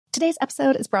Today's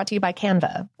episode is brought to you by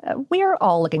Canva. We're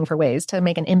all looking for ways to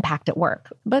make an impact at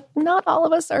work, but not all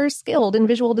of us are skilled in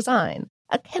visual design.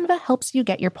 Canva helps you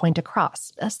get your point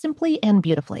across, simply and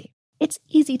beautifully. It's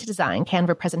easy to design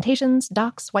Canva presentations,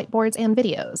 docs, whiteboards, and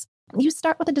videos. You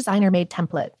start with a designer-made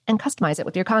template and customize it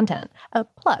with your content.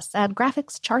 Plus, add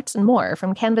graphics, charts, and more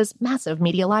from Canva's massive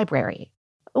media library.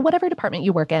 Whatever department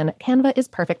you work in, Canva is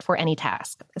perfect for any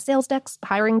task. Sales decks,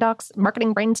 hiring docs,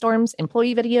 marketing brainstorms,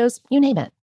 employee videos, you name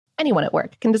it. Anyone at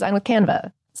work can design with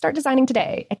Canva. Start designing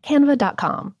today at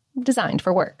canva.com. Designed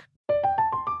for work.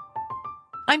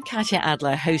 I'm Katya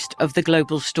Adler, host of The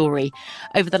Global Story.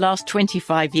 Over the last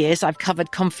 25 years, I've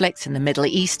covered conflicts in the Middle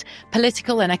East,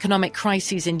 political and economic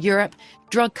crises in Europe,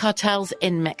 drug cartels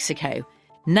in Mexico.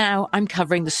 Now I'm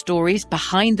covering the stories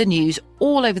behind the news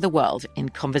all over the world in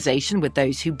conversation with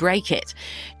those who break it.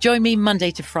 Join me Monday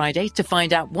to Friday to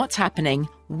find out what's happening,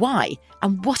 why,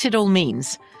 and what it all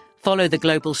means. Follow The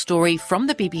Global Story from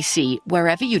the BBC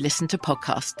wherever you listen to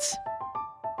podcasts.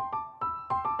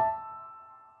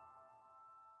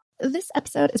 This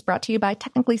episode is brought to you by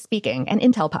Technically Speaking, an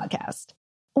Intel podcast.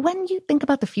 When you think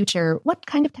about the future, what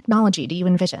kind of technology do you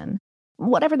envision?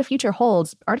 Whatever the future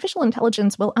holds, artificial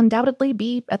intelligence will undoubtedly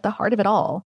be at the heart of it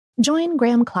all. Join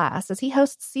Graham Class as he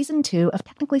hosts Season 2 of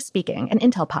Technically Speaking, an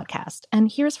Intel podcast, and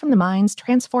hears from the minds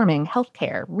transforming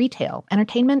healthcare, retail,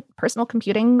 entertainment, personal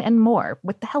computing, and more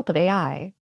with the help of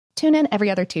AI. Tune in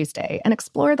every other Tuesday and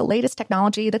explore the latest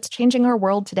technology that's changing our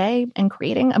world today and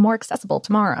creating a more accessible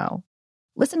tomorrow.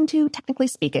 Listen to Technically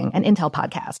Speaking, an Intel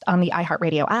podcast on the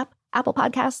iHeartRadio app, Apple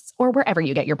Podcasts, or wherever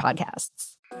you get your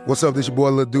podcasts. What's up, this your boy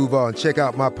Lil Duval, and check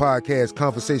out my podcast,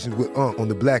 Conversations with Unc, on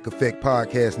the Black Effect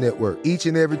Podcast Network. Each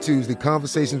and every Tuesday,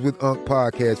 Conversations with Unc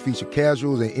podcast feature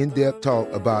casuals and in-depth talk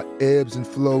about ebbs and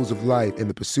flows of life and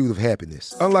the pursuit of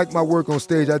happiness. Unlike my work on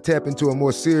stage, I tap into a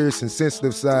more serious and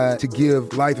sensitive side to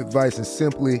give life advice and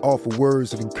simply offer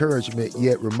words of encouragement,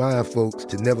 yet remind folks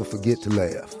to never forget to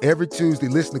laugh. Every Tuesday,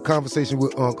 listen to Conversations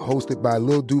with Unc, hosted by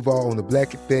Lil Duval on the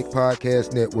Black Effect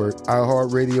Podcast Network,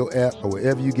 iHeartRadio app, or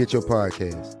wherever you get your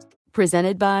podcasts.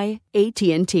 Presented by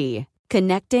AT&T.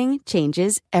 Connecting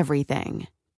changes everything.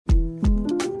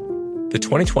 The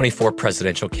 2024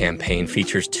 presidential campaign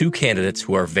features two candidates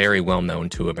who are very well known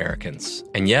to Americans.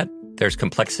 And yet, there's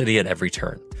complexity at every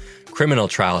turn. Criminal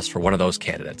trials for one of those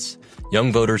candidates.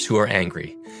 Young voters who are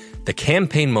angry. The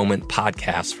Campaign Moment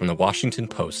podcast from the Washington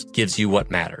Post gives you what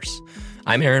matters.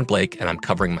 I'm Aaron Blake, and I'm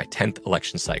covering my 10th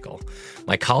election cycle.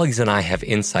 My colleagues and I have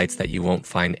insights that you won't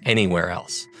find anywhere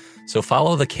else. So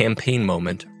follow The Campaign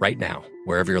Moment right now,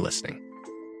 wherever you're listening.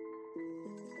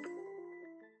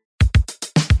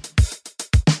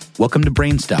 Welcome to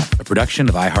Brainstuff, a production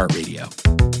of iHeartRadio.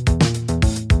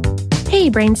 Hey,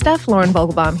 Brainstuff, Lauren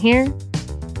Vogelbaum here.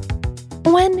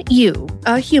 When you,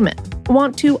 a human,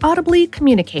 want to audibly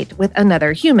communicate with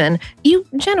another human, you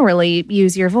generally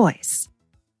use your voice.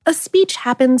 A speech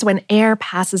happens when air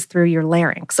passes through your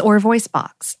larynx or voice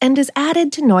box and is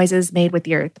added to noises made with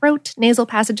your throat, nasal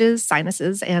passages,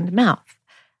 sinuses, and mouth.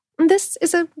 This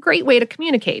is a great way to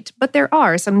communicate, but there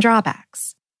are some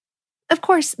drawbacks. Of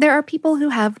course, there are people who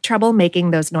have trouble making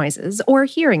those noises or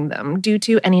hearing them due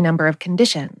to any number of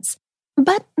conditions.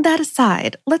 But that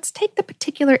aside, let's take the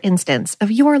particular instance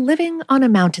of your living on a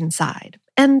mountainside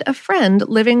and a friend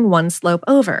living one slope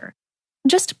over.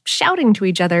 Just shouting to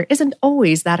each other isn't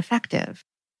always that effective.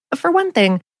 For one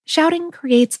thing, shouting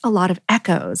creates a lot of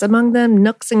echoes among the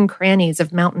nooks and crannies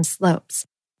of mountain slopes,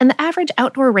 and the average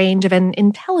outdoor range of an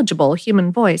intelligible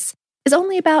human voice is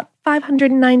only about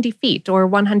 590 feet or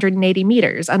 180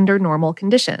 meters under normal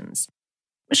conditions.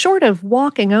 Short of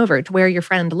walking over to where your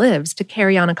friend lives to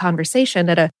carry on a conversation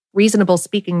at a reasonable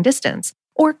speaking distance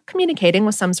or communicating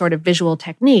with some sort of visual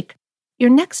technique,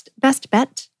 your next best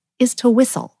bet is to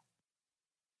whistle.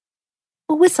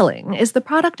 Whistling is the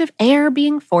product of air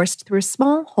being forced through a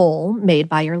small hole made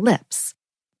by your lips.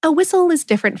 A whistle is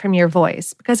different from your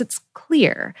voice because it's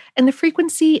clear and the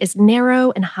frequency is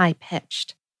narrow and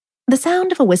high-pitched. The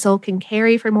sound of a whistle can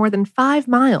carry for more than 5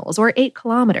 miles or 8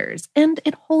 kilometers, and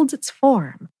it holds its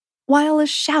form, while a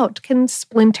shout can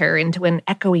splinter into an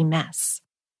echoey mess.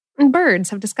 Birds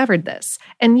have discovered this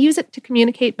and use it to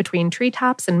communicate between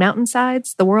treetops and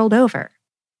mountainsides the world over.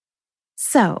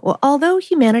 So, although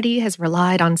humanity has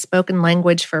relied on spoken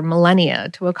language for millennia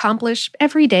to accomplish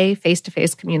everyday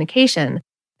face-to-face communication,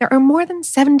 there are more than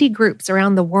 70 groups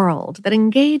around the world that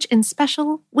engage in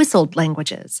special whistled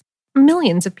languages.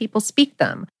 Millions of people speak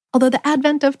them, although the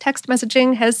advent of text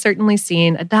messaging has certainly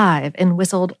seen a dive in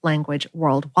whistled language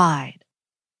worldwide.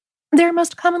 They're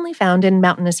most commonly found in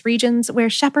mountainous regions where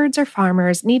shepherds or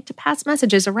farmers need to pass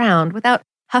messages around without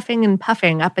huffing and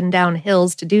puffing up and down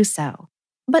hills to do so.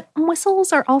 But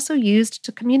whistles are also used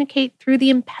to communicate through the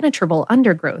impenetrable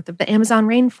undergrowth of the Amazon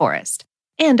rainforest,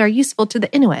 and are useful to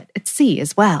the Inuit at sea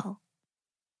as well.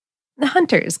 The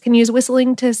hunters can use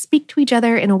whistling to speak to each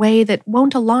other in a way that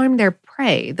won't alarm their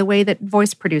prey the way that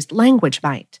voice-produced language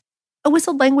might.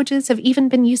 Whistled languages have even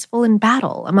been useful in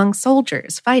battle among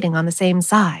soldiers fighting on the same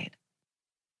side.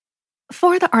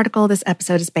 For the article this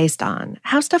episode is based on,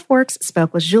 How Stuff Works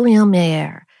spoke with Julien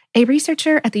Meyer, a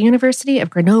researcher at the University of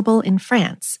Grenoble in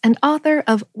France and author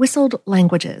of Whistled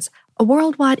Languages, a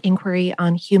worldwide inquiry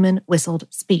on human whistled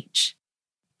speech.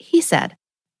 He said,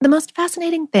 "The most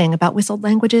fascinating thing about whistled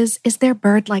languages is their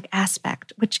bird-like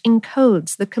aspect, which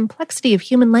encodes the complexity of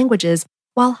human languages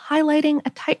while highlighting a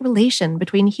tight relation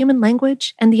between human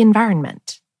language and the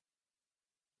environment."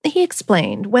 He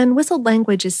explained when whistled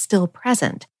language is still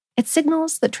present, it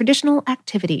signals that traditional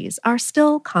activities are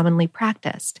still commonly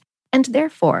practiced, and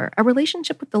therefore a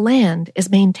relationship with the land is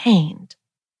maintained.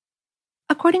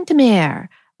 According to Meyer,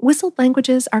 whistled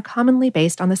languages are commonly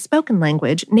based on the spoken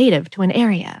language native to an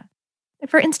area.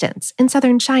 For instance, in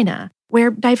southern China, where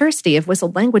diversity of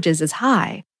whistled languages is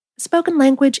high, spoken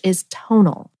language is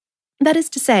tonal. That is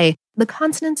to say, the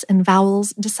consonants and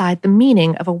vowels decide the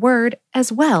meaning of a word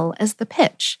as well as the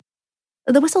pitch.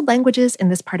 The whistled languages in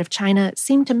this part of China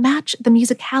seem to match the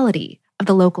musicality of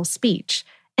the local speech,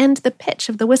 and the pitch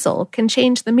of the whistle can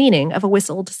change the meaning of a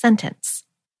whistled sentence.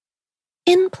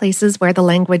 In places where the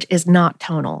language is not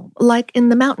tonal, like in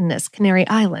the mountainous Canary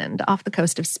Island off the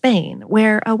coast of Spain,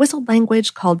 where a whistled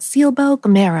language called Silbo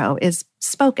Gomero is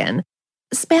spoken,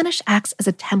 Spanish acts as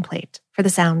a template for the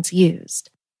sounds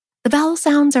used. The vowel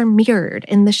sounds are mirrored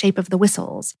in the shape of the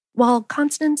whistles, while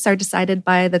consonants are decided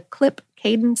by the clip,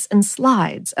 cadence, and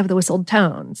slides of the whistled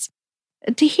tones.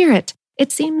 To hear it,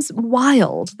 it seems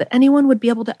wild that anyone would be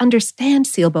able to understand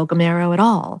Silbo Gomero at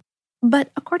all.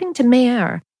 But according to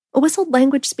Meyer, whistled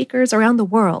language speakers around the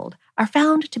world are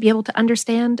found to be able to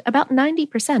understand about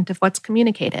 90% of what's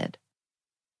communicated.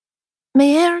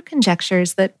 Meyer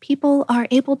conjectures that people are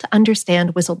able to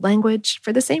understand whistled language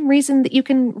for the same reason that you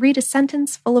can read a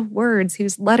sentence full of words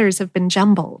whose letters have been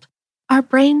jumbled. Our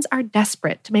brains are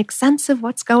desperate to make sense of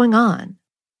what's going on.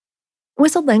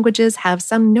 Whistled languages have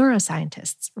some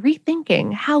neuroscientists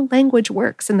rethinking how language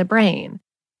works in the brain.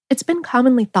 It's been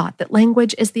commonly thought that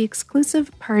language is the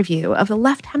exclusive purview of the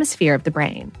left hemisphere of the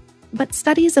brain, but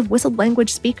studies of whistled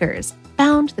language speakers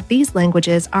found that these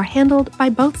languages are handled by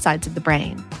both sides of the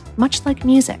brain, much like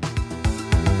music.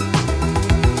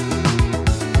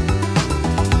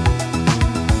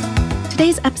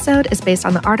 Today's episode is based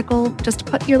on the article Just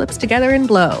Put Your Lips Together and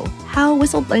Blow, How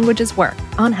Whistled Languages Work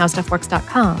on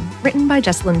HowStuffWorks.com, written by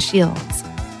Jessalyn Shields.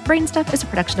 Brainstuff is a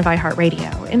production of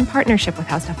iHeartRadio in partnership with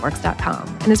HowStuffWorks.com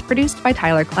and is produced by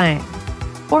Tyler Klang.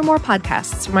 For more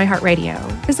podcasts from iHeartRadio,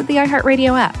 visit the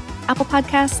iHeartRadio app, Apple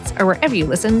Podcasts, or wherever you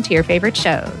listen to your favorite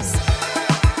shows.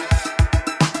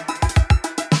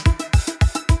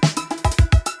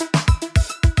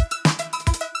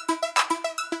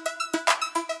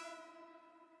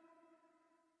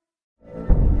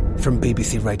 From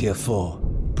BBC Radio 4,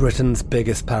 Britain's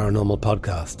biggest paranormal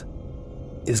podcast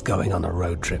is going on a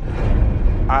road trip.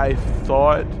 I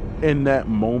thought in that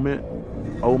moment,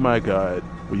 oh my God,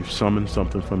 we've summoned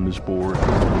something from this board.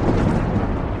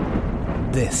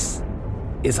 This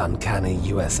is Uncanny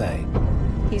USA.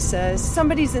 He says,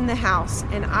 somebody's in the house,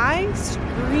 and I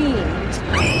screamed.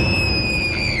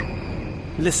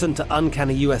 Listen to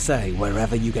Uncanny USA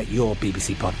wherever you get your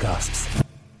BBC podcasts,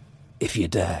 if you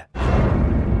dare.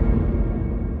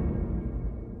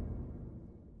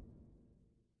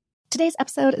 Today's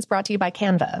episode is brought to you by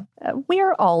Canva.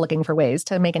 We're all looking for ways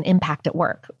to make an impact at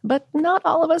work, but not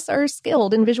all of us are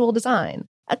skilled in visual design.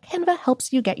 Canva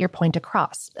helps you get your point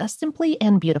across, simply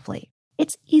and beautifully.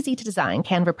 It's easy to design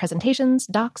Canva presentations,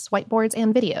 docs, whiteboards,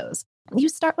 and videos. You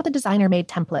start with a designer-made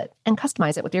template and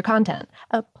customize it with your content.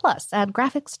 Plus, add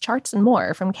graphics, charts, and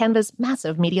more from Canva's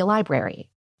massive media library.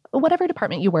 Whatever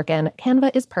department you work in,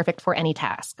 Canva is perfect for any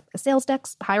task. Sales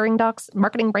decks, hiring docs,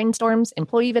 marketing brainstorms,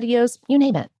 employee videos, you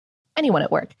name it. Anyone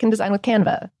at work can design with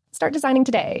Canva. Start designing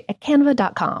today at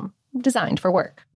canva.com. Designed for work.